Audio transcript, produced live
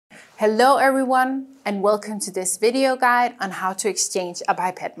Hello everyone, and welcome to this video guide on how to exchange a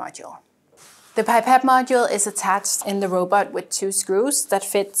pipette module. The pipette module is attached in the robot with two screws that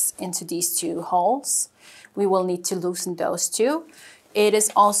fits into these two holes. We will need to loosen those two. It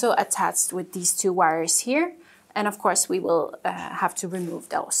is also attached with these two wires here, and of course we will have to remove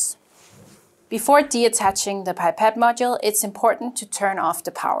those. Before deattaching the pipette module, it's important to turn off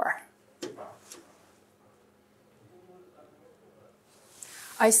the power.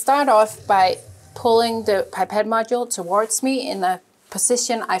 I start off by pulling the pipette module towards me in a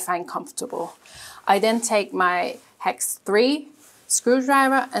position I find comfortable. I then take my hex 3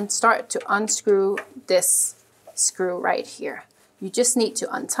 screwdriver and start to unscrew this screw right here. You just need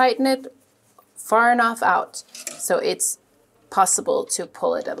to untighten it far enough out so it's possible to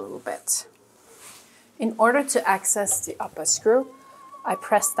pull it a little bit. In order to access the upper screw, I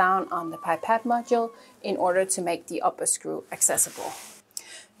press down on the pipette module in order to make the upper screw accessible.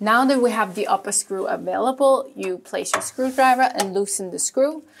 Now that we have the upper screw available, you place your screwdriver and loosen the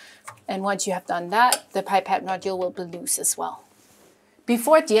screw. And once you have done that, the pipette module will be loose as well.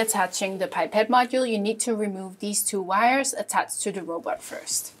 Before deattaching the pipette module, you need to remove these two wires attached to the robot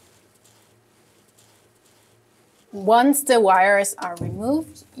first. Once the wires are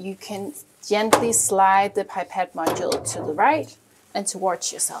removed, you can gently slide the pipette module to the right and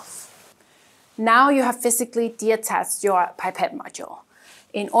towards yourself. Now you have physically deattached your pipette module.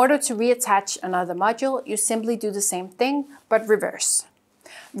 In order to reattach another module, you simply do the same thing, but reverse.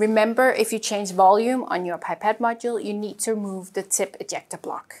 Remember, if you change volume on your pipette module, you need to remove the tip ejector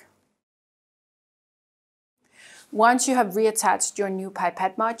block. Once you have reattached your new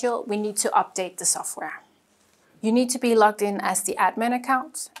pipette module, we need to update the software. You need to be logged in as the admin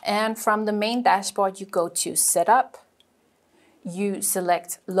account, and from the main dashboard, you go to Setup. You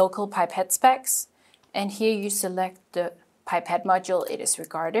select Local Pipette Specs, and here you select the pipette module it is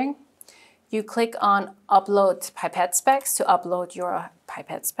regarding. You click on Upload Pipette Specs to upload your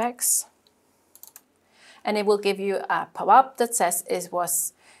pipette specs. And it will give you a pop-up that says it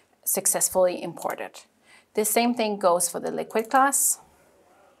was successfully imported. The same thing goes for the liquid class.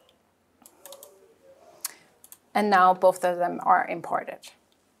 And now both of them are imported.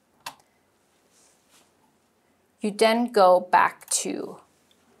 You then go back to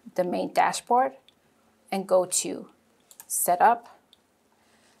the main dashboard and go to Setup,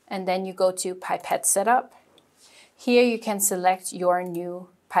 and then you go to Pipette Setup. Here you can select your new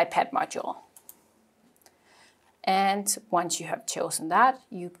pipette module. And once you have chosen that,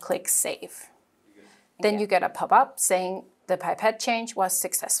 you click Save. Then you get a pop-up saying the pipette change was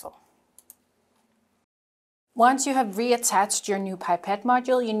successful. Once you have reattached your new pipette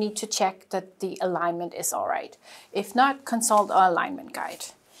module, you need to check that the alignment is all right. If not, consult our alignment guide.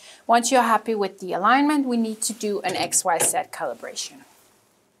 Once you're happy with the alignment, we need to do an Xyz calibration.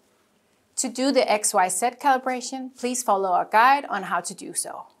 To do the Xyz calibration, please follow our guide on how to do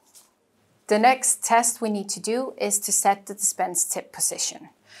so. The next test we need to do is to set the dispense tip position.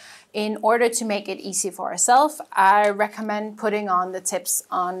 In order to make it easy for ourselves, I recommend putting on the tips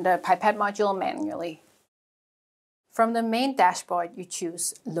on the pipette module manually. From the main dashboard, you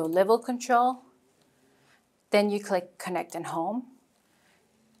choose Low Level Control. Then you click Connect and Home.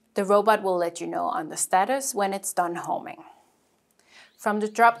 The robot will let you know on the status when it's done homing. From the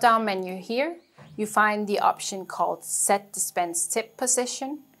drop-down menu here, you find the option called Set Dispense Tip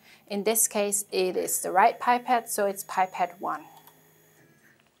Position. In this case, it is the right pipette, so it's pipette 1.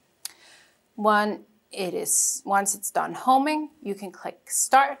 Once it's done homing, you can click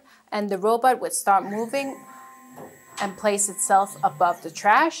Start, and the robot would start moving and place itself above the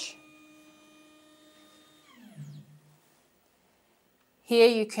trash. Here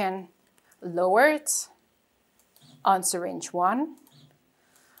you can lower it on syringe 1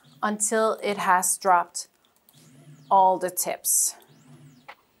 until it has dropped all the tips.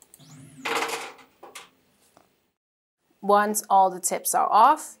 Once all the tips are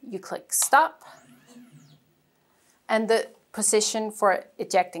off, you click Stop, and the position for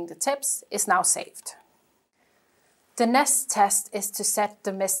ejecting the tips is now saved. The next test is to set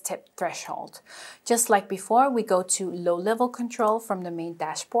the Mistip Threshold. Just like before, we go to Low Level Control from the main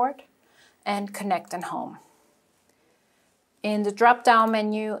dashboard and Connect and Home. In the drop-down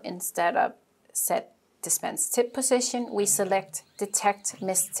menu, instead of Set Dispense Tip Position, we select Detect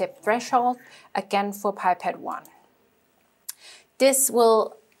Mistip Threshold, again for pipette 1. This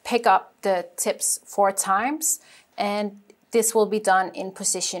will pick up the tips 4 times, and this will be done in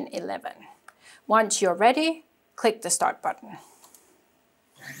position 11. Once you're ready, click the Start button.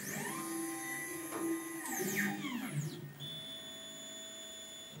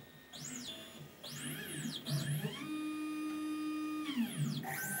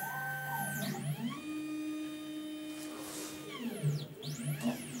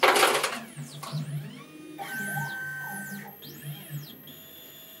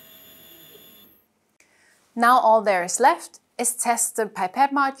 Now all there is left is test the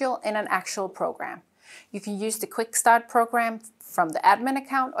Pipette module in an actual program. You can use the Quick Start program from the admin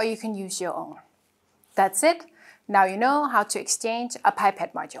account, or you can use your own. That's it. Now you know how to exchange a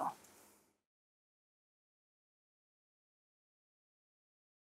Pipette module.